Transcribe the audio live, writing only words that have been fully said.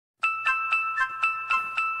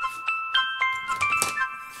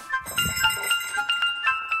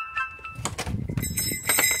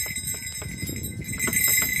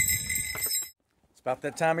About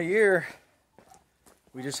that time of year.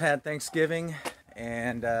 We just had Thanksgiving,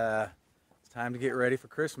 and it's time to get ready for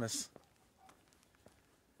Christmas.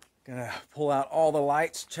 Gonna pull out all the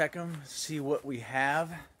lights, check them, see what we have,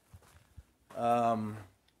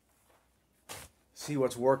 see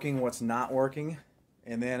what's working, what's not working,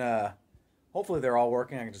 and then hopefully they're all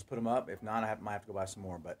working. I can just put them up. If not, might have to go buy some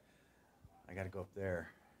more, but I gotta go up there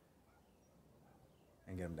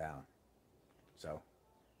and get them down. So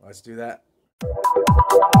let's do that. All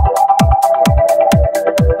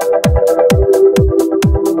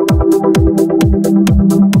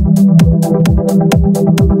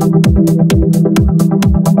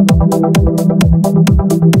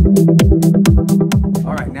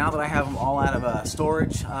right, now that I have them all out of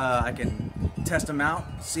storage, I can test them out,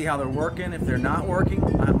 see how they're working. If they're not working,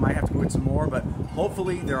 I might have to go get some more, but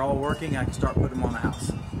hopefully they're all working. I can start putting them on the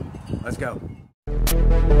house. Let's go.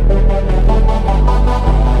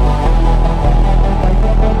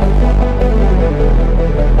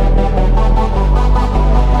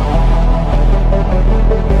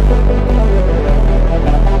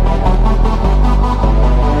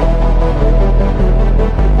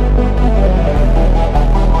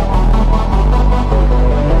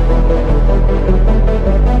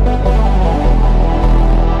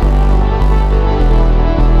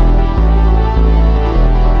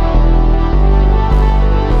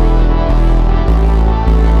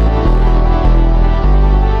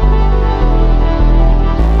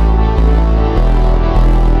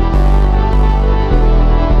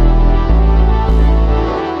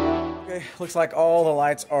 Looks like all the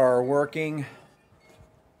lights are working,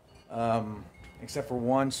 except for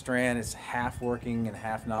one strand. It's half working and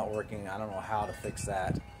half not working. I don't know how to fix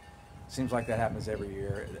that. Seems like that happens every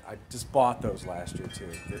year. I just bought those last year too.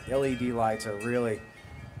 The LED lights are really,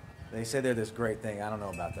 they say they're this great thing. I don't know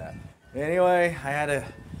about that. Anyway, I had to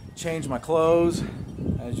change my clothes.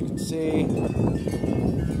 As you can see,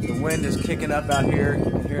 the wind is kicking up out here.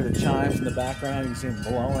 You can hear the chimes in the background. You can see them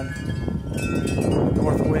blowing. The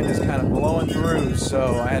north wind is kind of blowing through,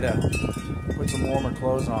 so I had to put some warmer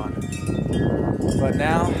clothes on. But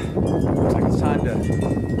now, looks like it's time to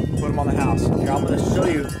put them on the house. Here, I'm going to show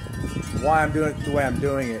you why I'm doing it the way I'm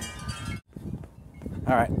doing it.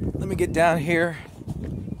 All right, let me get down here.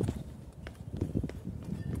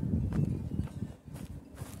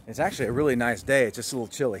 It's actually a really nice day. It's just a little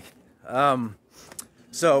chilly.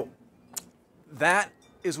 So that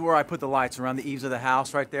is where I put the lights, around the eaves of the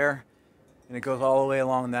house right there. And it goes all the way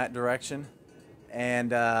along that direction.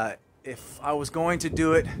 And if I was going to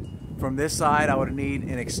do it from this side, I would need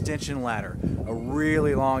an extension ladder, a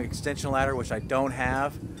really long extension ladder, which I don't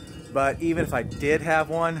have. But even if I did have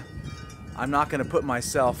one, I'm not going to put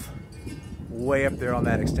myself way up there on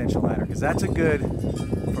that extension ladder, because that's a good,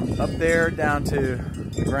 from up there down to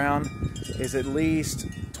the ground is at least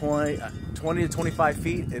 20 to 25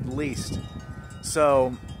 feet at least.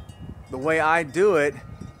 So the way I do it,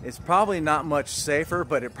 it's probably not much safer,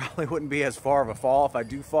 but it probably wouldn't be as far of a fall if I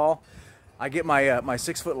do fall. I get my my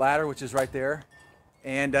 6-foot ladder, which is right there,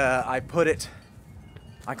 and I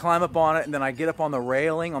climb up on it, and then I get up on the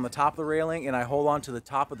railing, on the top of the railing, and I hold on to the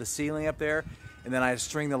top of the ceiling up there, and then I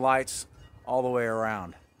string the lights all the way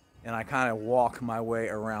around, and I kind of walk my way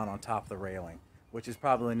around on top of the railing, which is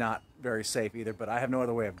probably not very safe either, but I have no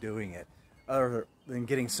other way of doing it other than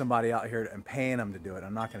getting somebody out here and paying them to do it.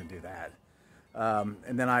 I'm not going to do that.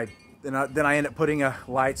 And then I end up putting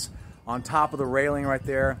lights on top of the railing right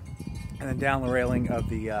there, and then down the railing of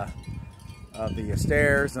the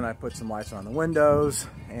stairs. And I put some lights on the windows,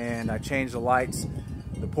 and I change the lights,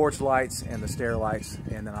 the porch lights and the stair lights,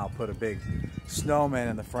 and then I'll put a big snowman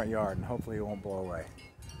in the front yard, and hopefully it won't blow away.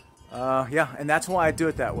 Yeah, and that's why I do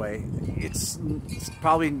it that way. It's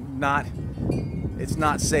probably not, it's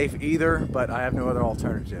not safe either, but I have no other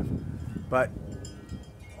alternative. But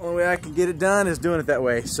the only way I can get it done is doing it that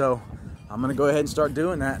way. So I'm gonna go ahead and start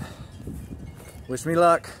doing that. Wish me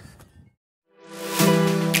luck.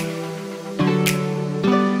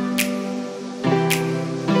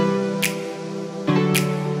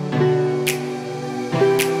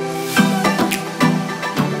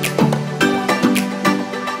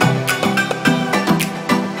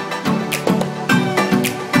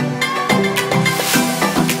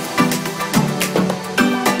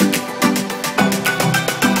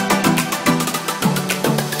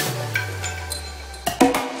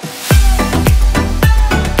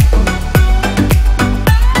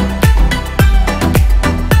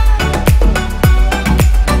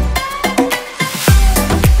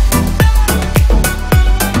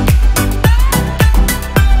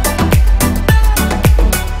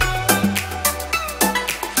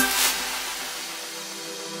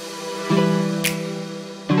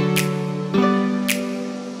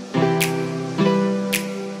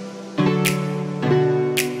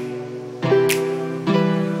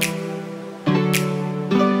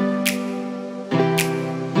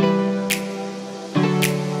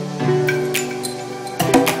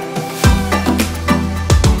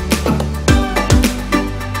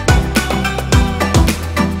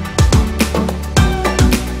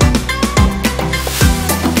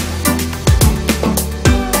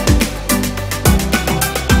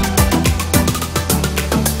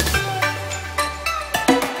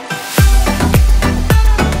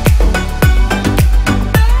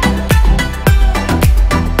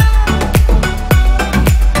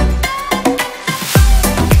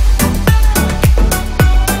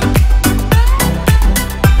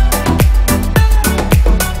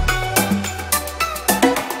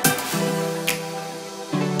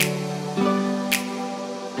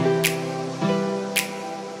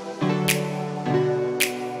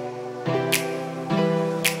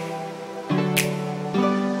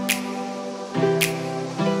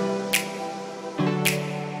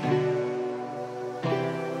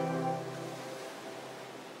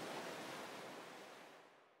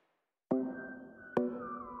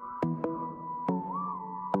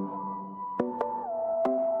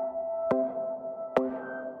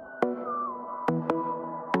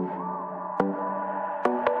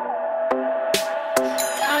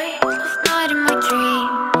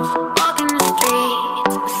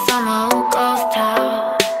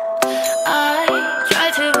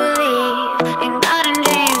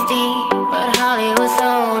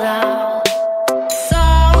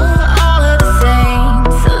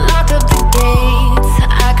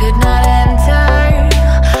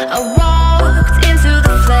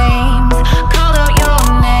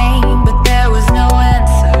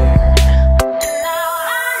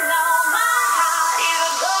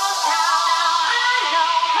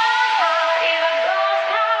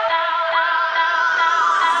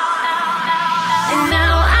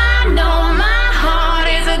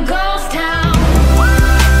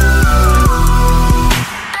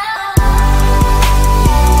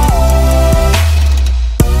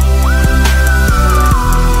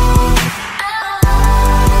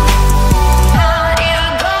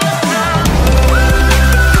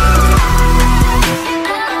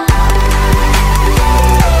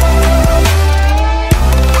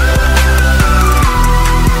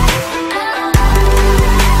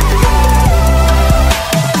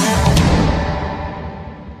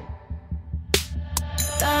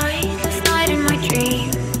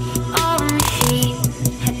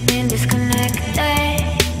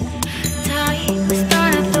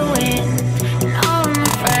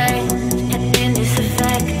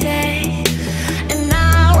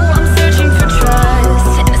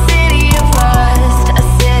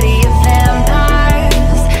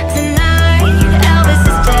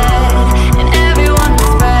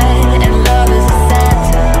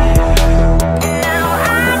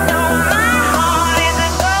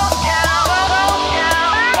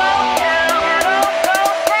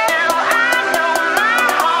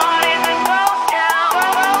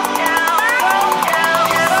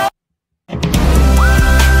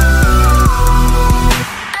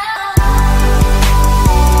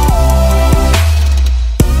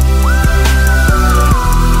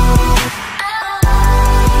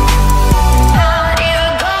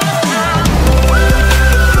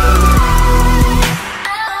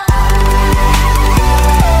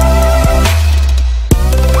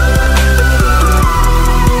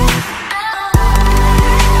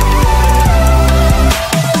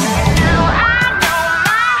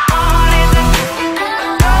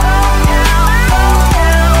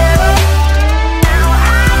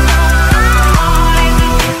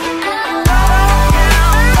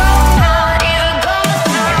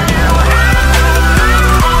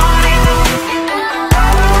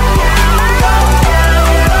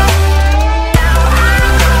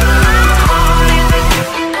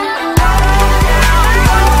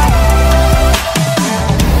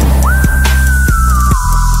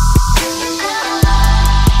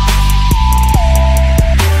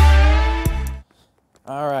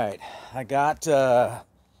 I got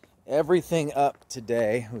everything up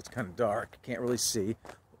today. Oh, it's kind of dark. Can't really see.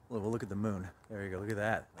 Well, look at the moon. There you go. Look at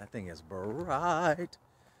that. That thing is bright.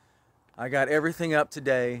 I got everything up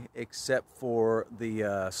today except for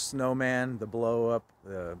the snowman, the blow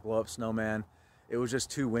up snowman. It was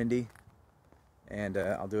just too windy, and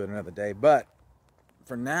I'll do it another day. But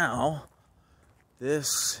for now,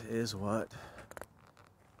 this is what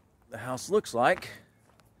the house looks like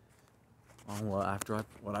on what I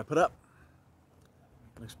put up.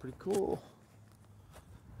 Looks pretty cool.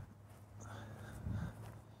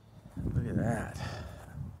 Look at that.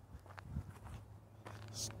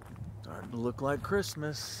 Starting to look like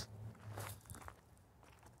Christmas.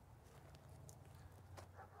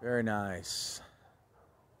 Very nice.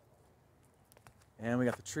 And we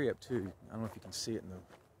got the tree up too. I don't know if you can see it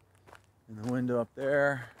in the window up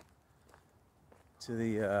there. To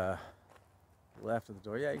the left of the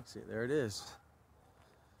door. Yeah, you can see it. There it is.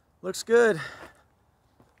 Looks good.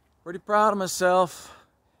 Pretty proud of myself.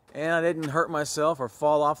 And I didn't hurt myself or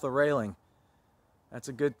fall off the railing. That's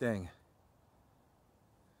a good thing.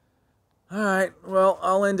 Alright, well,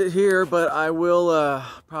 I'll end it here, but I will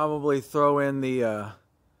probably throw in the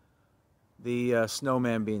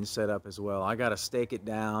snowman being set up as well. I gotta stake it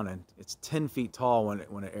down, and it's 10 feet tall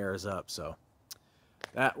when it airs up, so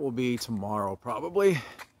that will be tomorrow probably.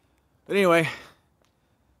 But anyway,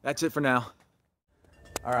 that's it for now.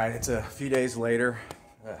 Alright, it's a few days later.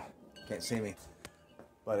 Can't see me.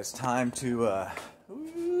 But it's time to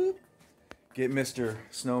get Mr.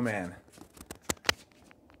 Snowman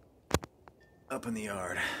up in the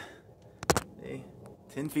yard. See?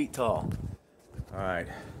 10 feet tall. Alright.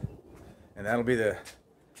 And that'll be the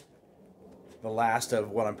last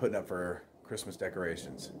of what I'm putting up for Christmas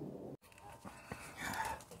decorations.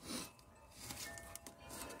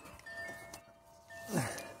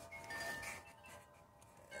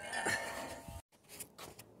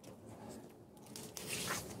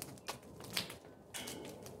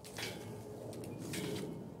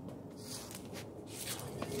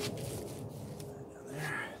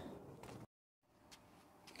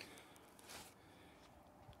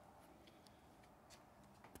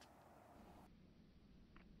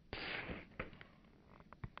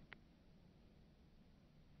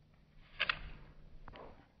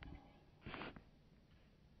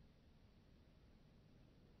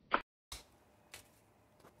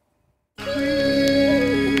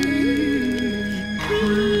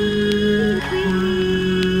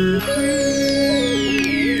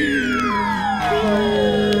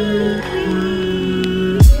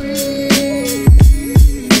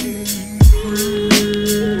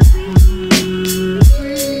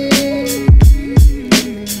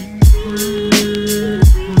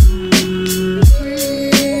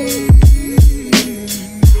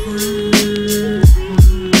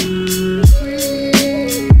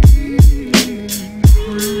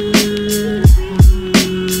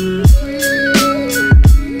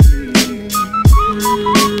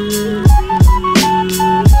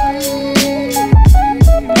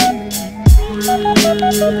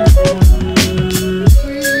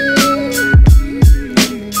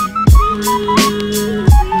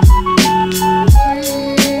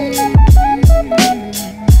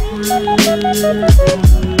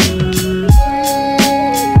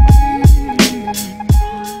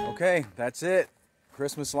 Okay, that's it.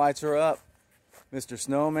 Christmas lights are up. Mr.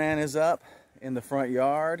 Snowman is up in the front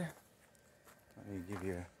yard. Let me give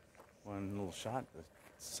you one little shot. The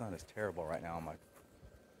sun is terrible right now.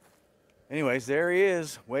 Anyways, there he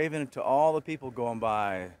is, waving to all the people going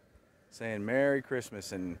by, saying Merry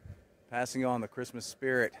Christmas and passing on the Christmas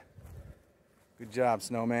spirit. Good job,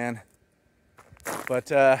 Snowman.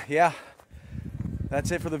 But yeah,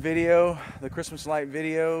 that's it for the video, the Christmas light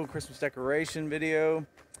video, Christmas decoration video.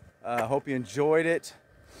 Hope you enjoyed it.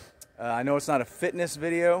 I know it's not a fitness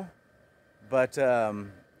video, but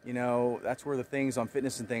you know, that's where the things on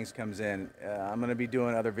fitness and things comes in. I'm going to be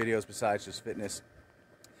doing other videos besides just fitness,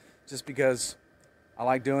 just because I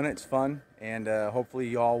like doing it. It's fun, and hopefully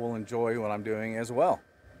y'all will enjoy what I'm doing as well.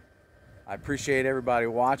 I appreciate everybody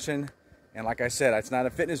watching, and like I said, it's not a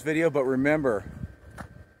fitness video, but remember,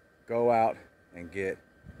 go out and get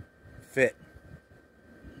fit.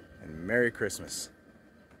 And Merry Christmas.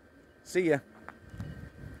 See ya.